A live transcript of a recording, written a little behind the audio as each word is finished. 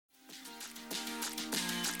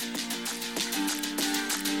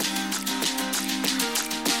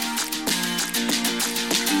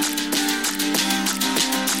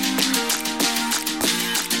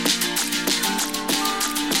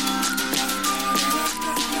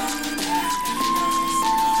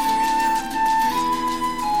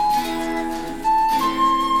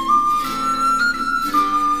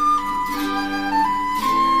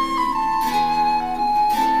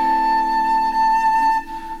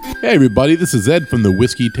Hey everybody, this is Ed from the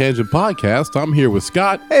Whiskey Tangent Podcast. I'm here with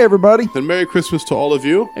Scott. Hey everybody. And Merry Christmas to all of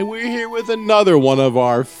you. And we're here with another one of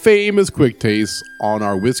our famous quick tastes on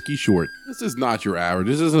our whiskey short. This is not your average.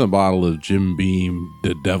 This isn't a bottle of Jim Beam,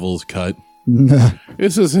 the Devil's Cut.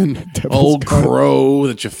 This is an old crow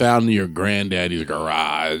that you found in your granddaddy's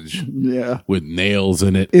garage. Yeah. With nails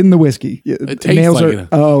in it. In the whiskey. Yeah, it tastes like it.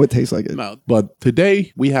 Oh, it tastes like it. No, but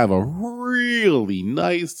today we have a really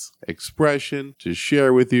nice expression to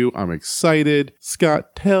share with you. I'm excited.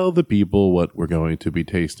 Scott, tell the people what we're going to be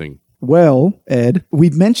tasting. Well, Ed,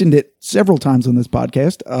 we've mentioned it several times on this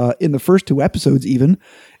podcast, in the first 2 episodes even.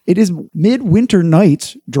 It is Midwinter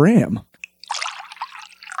Night's Dram.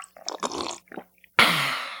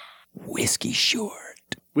 Whiskey short.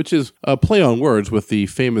 Which is a play on words with the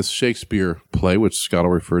famous Shakespeare play, which Scott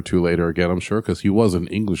will refer to later again, I'm sure, because he was an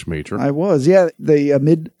English major. I was, yeah. The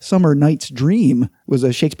Midsummer Night's Dream was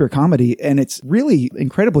a Shakespeare comedy, and it's really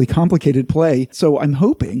incredibly complicated play. So I'm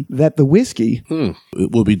hoping that the whiskey... It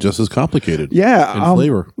will be just as complicated. Yeah. In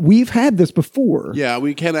flavor. We've had this before. Yeah,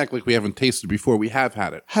 we can't act like we haven't tasted before. We have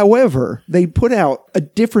had it. However, they put out a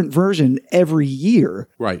different version every year.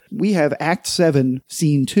 Right. We have Act 7,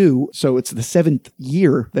 Scene 2, so it's the 7th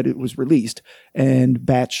year that it was released, and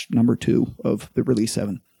batch number 2 of the release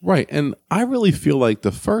 7. Right, and I really feel like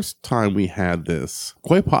the first time we had this,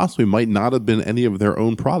 quite possibly might not have been any of their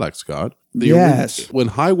own products, Scott. Yes. When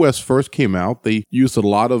High West first came out, they used a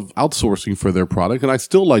lot of outsourcing for their product, and I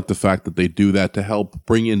still like the fact that they do that to help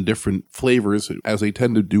bring in different flavors as they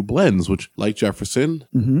tend to do blends, which, like Jefferson,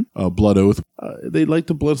 Blood Oath, they like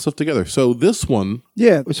to blend stuff together. So this one...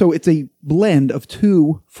 Yeah, so it's a blend of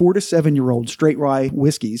 2 4 to 7-year-old straight rye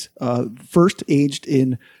whiskeys, first aged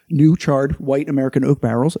in new charred white American oak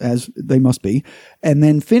barrels, as they must be, and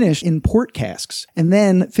then finished in port casks, and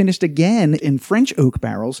then finished again in French oak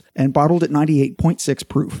barrels and bottled at 98.6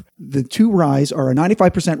 proof. The 2 ryes are a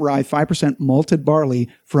 95% rye, 5% malted barley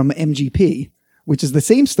from MGP, which is the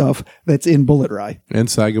same stuff that's in Bullet Rye.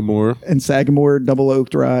 And Sagamore. And Sagamore, Double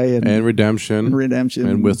Oaked Rye. And Redemption. And Redemption.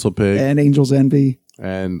 And Whistle Pig. And Angel's Envy.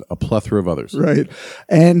 And a plethora of others. Right.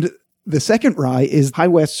 And the second rye is High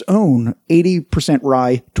West's own 80%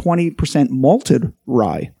 rye, 20% malted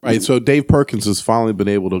rye. Right. So Dave Perkins has finally been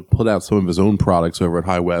able to put out some of his own products over at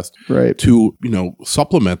High West to,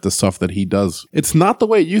 supplement the stuff that he does. It's not the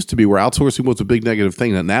way it used to be where outsourcing was a big negative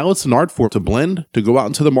thing. And now it's an art form to blend, to go out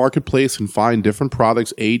into the marketplace and find different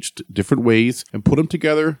products aged different ways and put them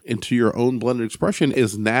together into your own blended expression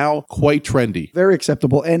is now quite trendy. Very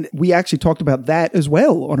acceptable. And we actually talked about that as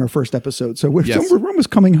well on our first episode. So we're almost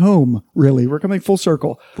coming home. Really, we're coming full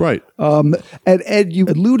circle. Right. And Ed, you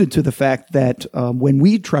alluded to the fact that when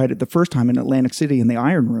we tried it the first time in Atlantic City in the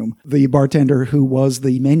Iron Room, the bartender who was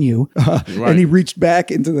the menu, and he reached back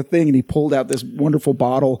into the thing and he pulled out this wonderful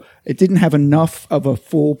bottle. It didn't have enough of a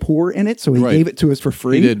full pour in it, so he gave it to us for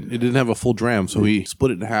free. He did. It didn't have a full dram, so he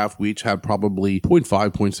split it in half. We each had probably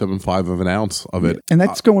 0.5, 0.75 of an ounce of it. And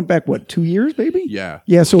that's going back, 2 years, maybe? Yeah.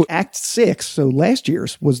 Yeah, so Act 6, so last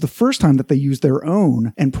year's, was the first time that they used their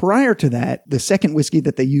own. And prior to that, the second whiskey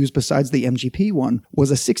that they used besides the MGP one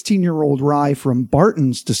was a 16-year-old rye from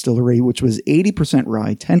Barton's Distillery, which was 80%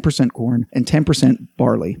 rye, 10% corn, and 10%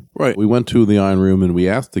 barley. Right. We went to the Iron Room and we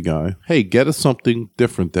asked the guy, hey, get us something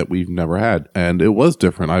different that we've never had. And it was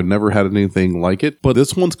different. I've never had anything like it, but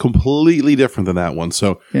this one's completely different than that one.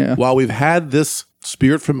 So while we've had this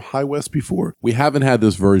spirit from High West before, we haven't had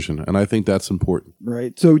this version, and I think that's important.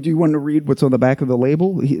 Right. So do you want to read what's on the back of the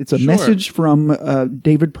label? It's a message from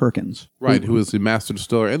David Perkins. Right, who is the master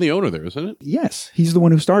distiller and the owner there, isn't it? Yes, he's the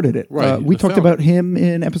one who started it. Right. We talked about him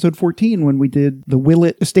in episode 14 when we did the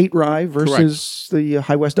Willet Estate Rye versus the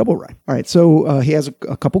High West Double Rye. All right, so he has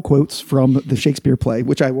a couple quotes from the Shakespeare play,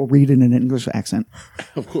 which I will read in an English accent.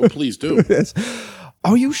 Of course, please do. Yes.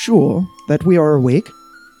 Are you sure that we are awake?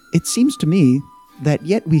 It seems to me that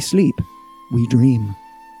yet we sleep, we dream.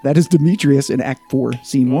 That is Demetrius in Act 4,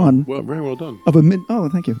 Scene 1. Well, very well done. Of a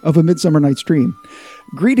Midsummer Night's Dream.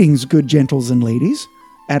 Greetings, good gentles and ladies.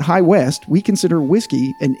 At High West, we consider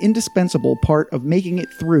whiskey an indispensable part of making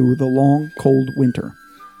it through the long, cold winter.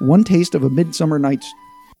 One taste of a Midsummer Night's...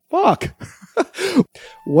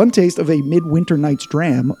 One taste of a Midwinter Night's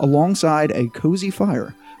Dram alongside a cozy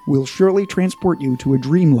fire will surely transport you to a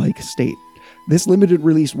dreamlike state. This limited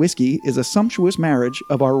release whiskey is a sumptuous marriage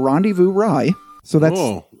of our Rendezvous Rye. So that's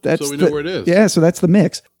so we know where it is. Yeah, so that's the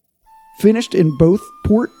mix. Finished in both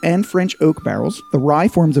port and French oak barrels, the rye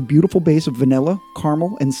forms a beautiful base of vanilla,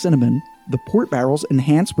 caramel, and cinnamon. The port barrels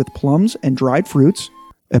enhance with plums and dried fruits,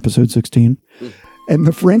 episode 16. And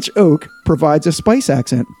the French oak provides a spice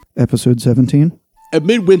accent, episode 17. A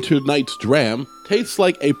Midwinter Night's Dram tastes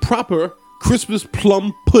like a proper Christmas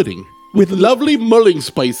plum pudding with lovely mulling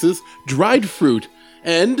spices, dried fruit,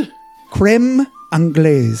 and creme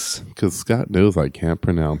anglaise. Because Scott knows I can't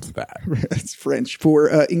pronounce that. It's French for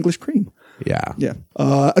English cream. Yeah. Yeah.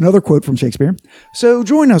 Another quote from Shakespeare. So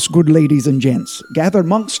join us, good ladies and gents. Gather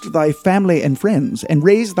mongst thy family and friends, and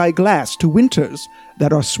raise thy glass to winters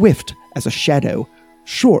that are swift as a shadow,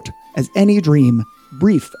 short as any dream,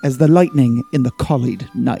 brief as the lightning in the collied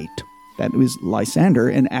night. That was Lysander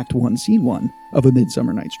in Act 1, Scene 1 of A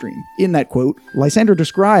Midsummer Night's Dream. In that quote, Lysander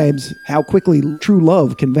describes how quickly true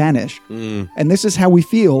love can vanish. And this is how we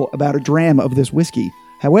feel about a dram of this whiskey.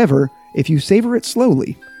 However, if you savor it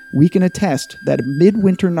slowly, we can attest that a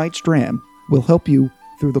Midwinter Night's Dram will help you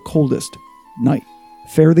through the coldest night.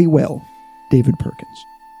 Fare thee well, David Perkins.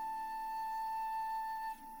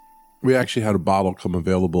 We actually had a bottle come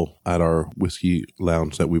available at our whiskey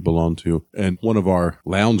lounge that we belong to. And one of our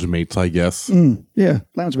lounge mates, I guess. Yeah,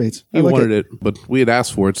 lounge mates. He wanted it, but we had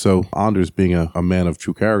asked for it. So Anders, being a man of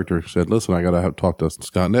true character, said, listen, I got to talk to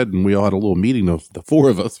Scott and Ed. And we all had a little meeting of the four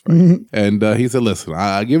of us. Right? And he said, listen,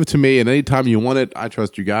 I give it to me. And anytime you want it, I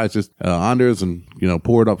trust you guys. Just Anders and,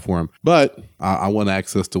 pour it up for him. But I want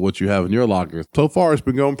access to what you have in your lockers. So far, it's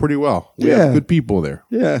been going pretty well. We have good people there.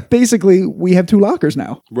 Yeah. Basically, we have 2 lockers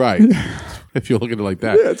now. Right. If you look at it like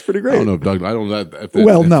that. Yeah, it's pretty great. I don't know if Doug, I don't know if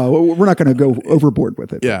no, we're not going to go overboard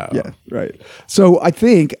with it. Yeah. Yeah, right. So I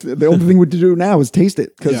think the only thing we to do now is taste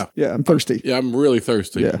it because, I'm thirsty. Yeah, I'm really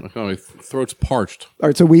thirsty. Yeah. My throat's parched. All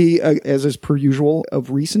right, so we, as is per usual, of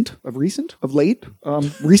late, recently?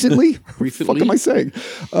 Recently? What am I saying?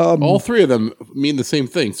 All 3 of them mean the same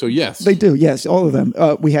thing, so yes. They do, yes, all of them.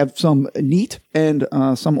 We have some neat and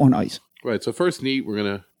some on ice. Right, so first neat, we're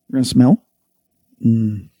going to smell.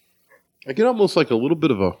 I get almost like a little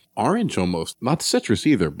bit of a orange almost. Not citrus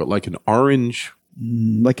either, but like an orange.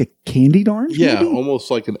 Like a candied orange? Yeah, maybe?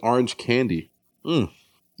 almost like an orange candy.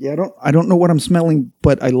 Yeah, I don't know what I'm smelling,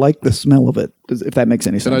 but I like the smell of it, if that makes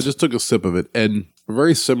any sense. And I just took a sip of it, and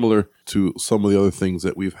very similar to some of the other things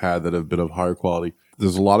that we've had that have been of higher quality.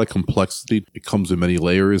 There's a lot of complexity. It comes in many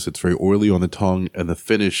layers. It's very oily on the tongue, and the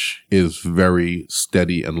finish is very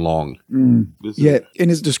steady and long. Yeah, in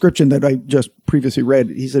his description that I just previously read,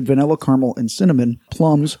 he said vanilla, caramel, and cinnamon,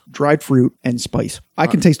 plums, dried fruit, and spice. I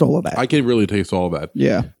can taste all of that. I can really taste all of that.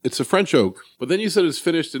 Yeah. It's a French oak, but then you said it's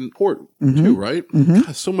finished in port too, right?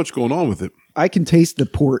 God, so much going on with it. I can taste the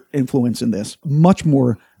port influence in this much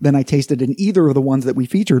more than I tasted in either of the ones that we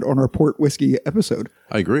featured on our port whiskey episode.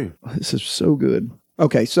 I agree. This is so good.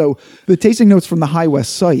 Okay, so the tasting notes from the High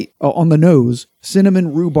West site on the nose: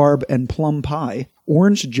 cinnamon, rhubarb, and plum pie,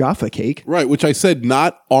 orange Jaffa cake. Right, which I said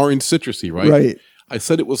not orange citrusy, right? Right. I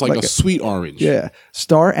said it was like a sweet orange. Yeah.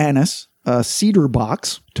 Star anise, cedar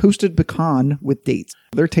box, toasted pecan with dates.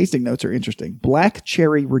 Their tasting notes are interesting. Black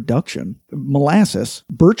cherry reduction, molasses,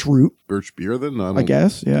 birch root. Birch beer then? I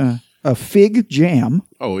guess, yeah. A fig jam.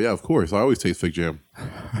 Oh, yeah, of course. I always taste fig jam.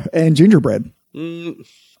 And gingerbread.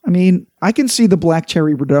 I mean, I can see the black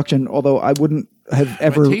cherry reduction, although I wouldn't have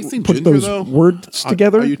ever put those words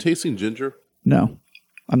together. Are you tasting ginger? No,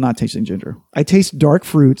 I'm not tasting ginger. I taste dark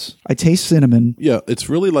fruits. I taste cinnamon. Yeah, it's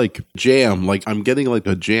really like jam. Like I'm getting like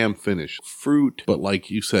a jam finish. Fruit, but like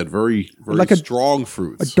you said, very like strong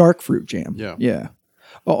fruits. A dark fruit jam. Yeah. Yeah.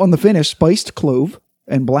 On the finish, spiced clove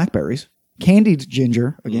and blackberries, candied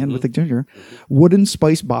ginger, again with the ginger, wooden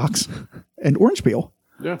spice box, and orange peel.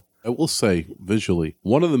 Yeah. I will say, visually,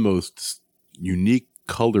 one of the most unique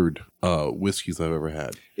colored whiskeys I've ever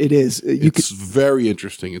had. It is. It's very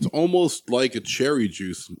interesting. It's almost like a cherry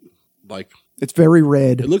juice. It's very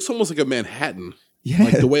red. It looks almost like a Manhattan. Yeah.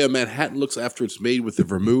 Like the way a Manhattan looks after it's made with the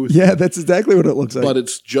vermouth. Yeah, that's exactly what it looks like. But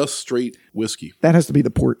it's just straight whiskey. That has to be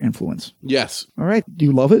the port influence. Yes. All right. Do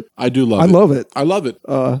you love it? I do love it. I love it. I love it.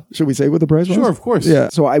 Should we say what the price was? Sure, of course. Yeah.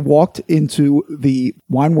 So I walked into the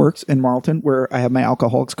Wine Works in Marlton where I have my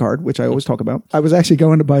alcoholics card, which I always talk about. I was actually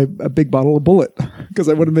going to buy a big bottle of Bullet because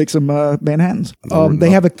I want to make some Manhattans.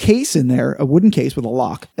 They have a case in there, a wooden case with a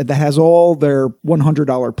lock that has all their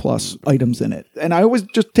 $100 plus items in it. And I always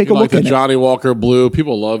just take a look at it. The Johnny Walker Blue.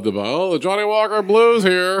 People love to buy, the Johnny Walker Blue's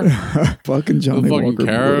here. Fucking Johnny Walker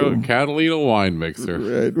Blue. Catalina wine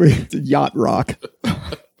mixer. Right. Yacht rock.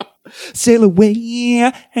 Sail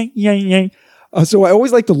away. So I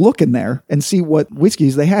always like to look in there and see what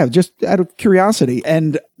whiskeys they have, just out of curiosity.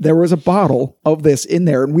 And there was a bottle of this in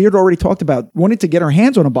there. And we had already talked about wanting to get our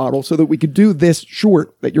hands on a bottle so that we could do this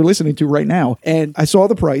short that you're listening to right now. And I saw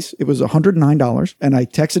the price. It was $109. And I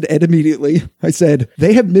texted Ed immediately. I said,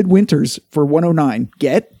 they have Midwinters for $109.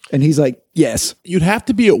 Get? And he's like, yes. You'd have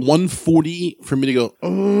to be at 140 for me to go,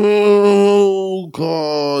 oh,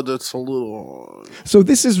 God, that's a little... So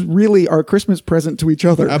this is really our Christmas present to each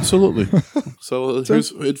other. Absolutely. So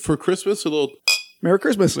here's, for Christmas, a little... Merry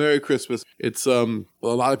Christmas. Merry Christmas. It's a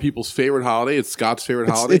lot of people's favorite holiday. It's Scott's favorite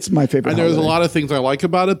holiday. It's my favorite holiday. And there's a lot of things I like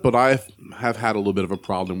about it, but I have had a little bit of a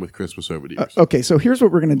problem with Christmas over the years. Okay, so here's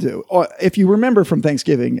what we're going to do. If you remember from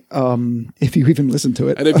Thanksgiving, if you even listened to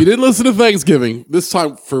it. And if you didn't listen to Thanksgiving, this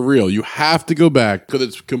time for real, you have to go back because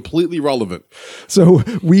it's completely relevant. So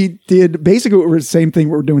we did basically the same thing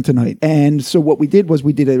we're doing tonight. And so what we did was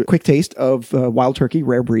we did a quick taste of wild turkey,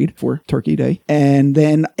 rare breed for Turkey Day. And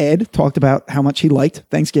then Ed talked about how much he liked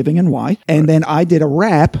Thanksgiving and why. And then I did a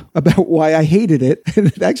rap about why I hated it. And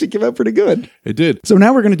it actually came out pretty good. It did. So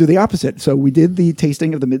now we're going to do the opposite. So we did the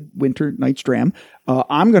tasting of the Midwinter Night's Dram.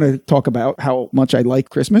 I'm going to talk about how much I like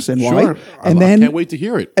Christmas and why. Sure. And I then can't wait to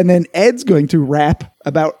hear it. And then Ed's going to rap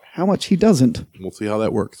about how much he doesn't. We'll see how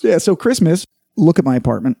that works. Yeah. So Christmas, look at my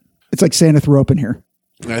apartment. It's like Santa threw up in here.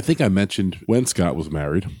 I think I mentioned when Scott was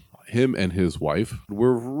married, him and his wife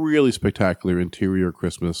were really spectacular interior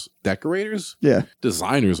Christmas decorators. Yeah.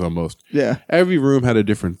 Designers almost. Yeah. Every room had a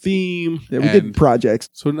different theme. Yeah, we did projects.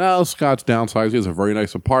 So now Scott's downsized. He has a very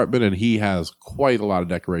nice apartment and he has quite a lot of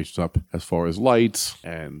decorations up as far as lights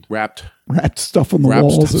and wrapped stuff on the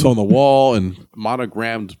walls. Stuff on the wall and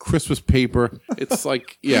monogrammed Christmas paper. It's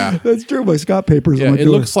like, yeah. That's true. My Scott papers. Yeah, it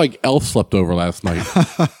looks like Elf slept over last night.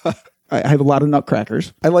 I have a lot of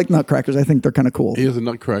nutcrackers. I like nutcrackers. I think they're kind of cool. He has a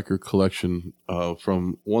nutcracker collection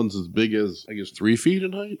from ones as big as, I guess, 3 feet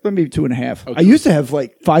in height? Maybe 2.5. Okay. I used to have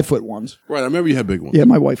like 5-foot ones. Right, I remember you had big ones. Yeah,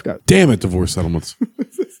 my wife got. Damn it, divorce settlements.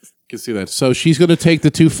 Can see that. So she's going to take the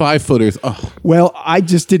 2 5-footers. Oh, well, I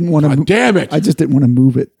just didn't want to. Damn it! I just didn't want to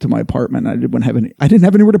move it to my apartment. I didn't have any. I didn't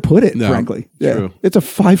have anywhere to put it. No, frankly, yeah, true. It's a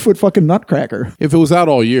 5-foot fucking nutcracker. If it was out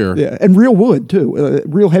all year, Yeah, and real wood too.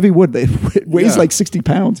 Real heavy wood. It weighs like 60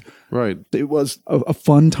 pounds. right? It was a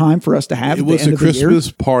fun time for us to have. It at the was end the of the year.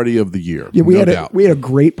 Christmas party of the year. Yeah, we no had doubt. we had a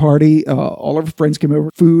great party. All of our friends came over.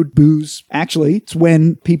 Food, booze. Actually, it's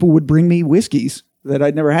when people would bring me whiskeys that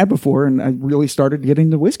I'd never had before, and I really started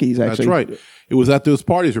getting the whiskeys. Actually, That's right. It was at those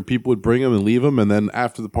parties where people would bring them and leave them, and then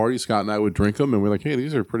after the party, Scott and I would drink them, and we're like, "Hey,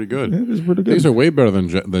 these are pretty good. Yeah, these are pretty good. These are way better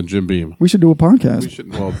than Jim Beam." We should do a podcast. We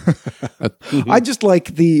should. Well, I just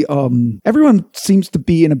like the everyone seems to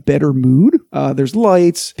be in a better mood. There's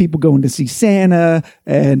lights, people going to see Santa,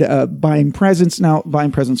 and buying presents. Now,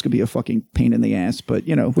 buying presents could be a fucking pain in the ass, but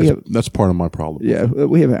you know that's part of my problem. Yeah,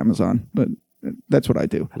 we have Amazon, but that's what I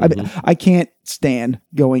do. I can't stand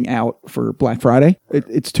going out for Black Friday.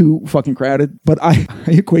 It's too fucking crowded. But I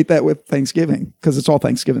equate that with Thanksgiving because it's all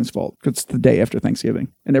Thanksgiving's fault. It's the day after Thanksgiving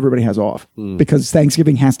and everybody has off because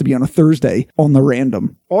Thanksgiving has to be on a Thursday on the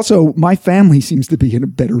random. Also, my family seems to be in a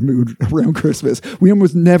better mood around Christmas. We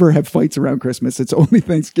almost never have fights around Christmas. It's only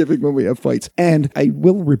Thanksgiving when we have fights. And I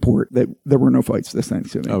will report that there were no fights this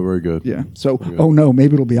Thanksgiving. Oh, very good. Yeah. So, oh no,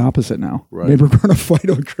 maybe it'll be opposite now. Right. Maybe we're going to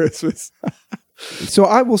fight on Christmas. So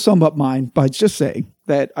I will sum up mine by just saying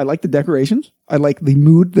that I like the decorations. I like the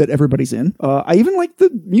mood that everybody's in. I even like the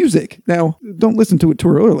music. Now, don't listen to it too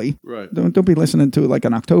early. Right. Don't be listening to it like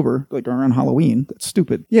in October, like around Halloween. That's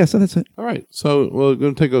stupid. Yeah, so that's it. All right. So we're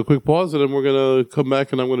going to take a quick pause, and then we're going to come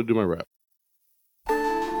back, and I'm going to do my rap.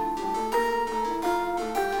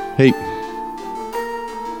 Hey,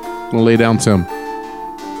 I'm going to lay down some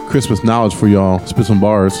Christmas knowledge for y'all. Spit some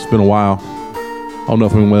bars. It's been a while. I don't know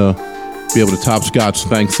if I'm going to be able to top Scott's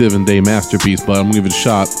Thanksgiving Day masterpiece, but I'm going to give it a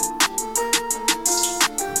shot.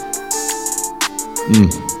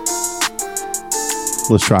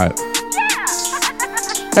 Let's try it.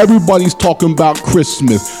 Everybody's talking about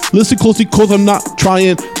Christmas. Listen closely, cause I'm not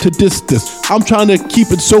trying to diss this. I'm trying to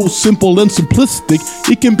keep it so simple and simplistic.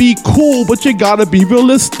 It can be cool, but you gotta be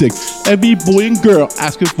realistic. Every boy and girl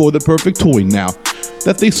asking for the perfect toy now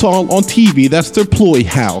that they saw on TV, that's their ploy.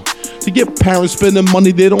 How? To get parents spending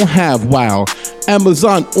money they don't have. Wow.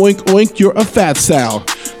 Amazon, oink oink, you're a fat sow.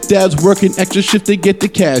 Dad's working extra shift to get the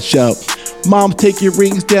cash out. Mom taking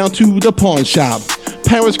rings down to the pawn shop.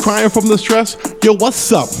 Parents crying from the stress. Yo,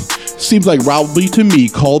 what's up? Seems like robbery to me.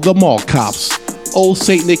 Call the mall cops. Old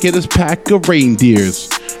Saint Nick and his pack of reindeers.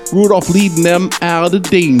 Rudolph leading them out of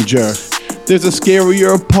danger. There's a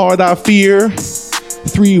scarier part I fear.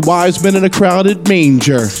 3 wise men in a crowded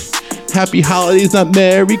manger. Happy holidays, not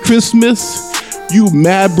Merry Christmas. You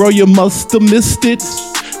mad, bro? You must have missed it.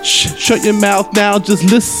 Shut your mouth now, just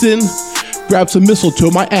listen. Grab some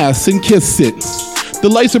mistletoe, my ass, and kiss it. The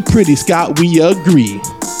lights are pretty, Scott, we agree.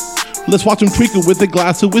 Let's watch them twinkle with a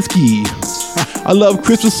glass of whiskey. I love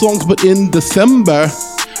Christmas songs, but in December,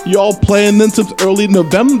 Y'all playing them since early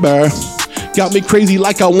November. Got me crazy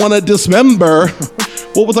like I want to dismember.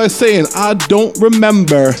 What was I saying? I don't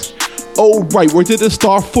remember. Oh, right, where did it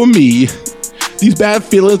start for me? These bad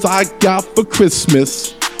feelings I got for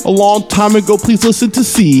Christmas. A long time ago, please listen to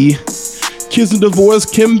see. Kids and divorce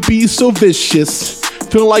can be so vicious.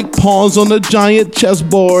 Feel like pawns on a giant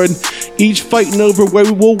chessboard. Each fighting over where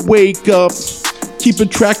we will wake up. Keeping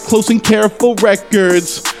track, close and careful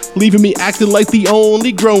records. Leaving me acting like the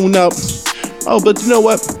only grown-up. Oh, but you know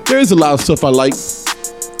what? There is a lot of stuff I like.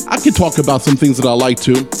 I can talk about some things that I like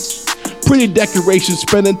too. Pretty decorations,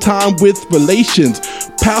 spending time with relations.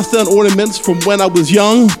 Passed down ornaments from when I was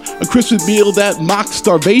young. A Christmas meal that mocked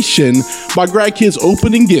starvation. My grandkids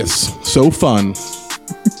opening gifts. So fun.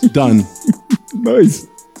 Done. Nice.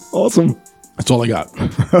 Awesome. That's all I got.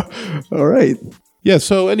 All right. Yeah,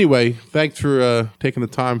 so anyway, thanks for taking the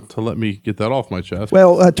time to let me get that off my chest.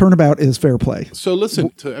 Well, turnabout is fair play. So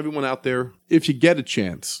listen, to everyone out there, if you get a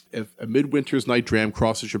chance, if a Midwinter's Night Dram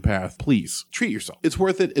crosses your path, please treat yourself. It's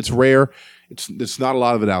worth it. It's rare. It's not a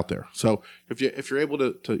lot of it out there. So if you're able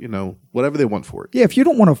to you know, whatever they want for it. Yeah, if you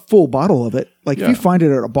don't want a full bottle of it, like if you find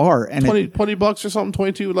it at a bar and $20 or something,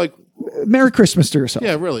 22, like Merry Christmas to yourself.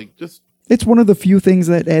 Yeah, really. It's one of the few things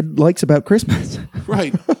that Ed likes about Christmas.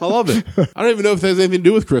 Right. I love it. I don't even know if there's anything to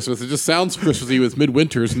do with Christmas. It just sounds Christmassy with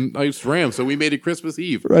Midwinter's and Night Dram, so we made it Christmas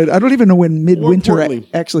Eve. Right. I don't even know when Midwinter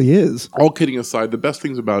actually is. All kidding aside, the best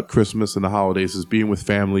things about Christmas and the holidays is being with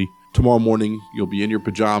family. Tomorrow morning, you'll be in your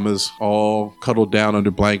pajamas, all cuddled down under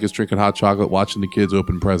blankets, drinking hot chocolate, watching the kids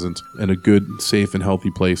open presents in a good, safe, and healthy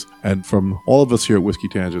place. And from all of us here at Whiskey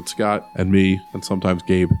Tangent, Scott and me, and sometimes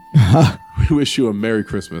Gabe, we wish you a Merry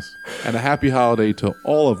Christmas and a Happy Holiday to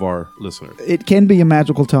all of our listeners. It can be a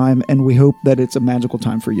magical time, and we hope that it's a magical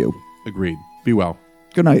time for you. Agreed. Be well.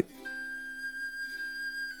 Good night.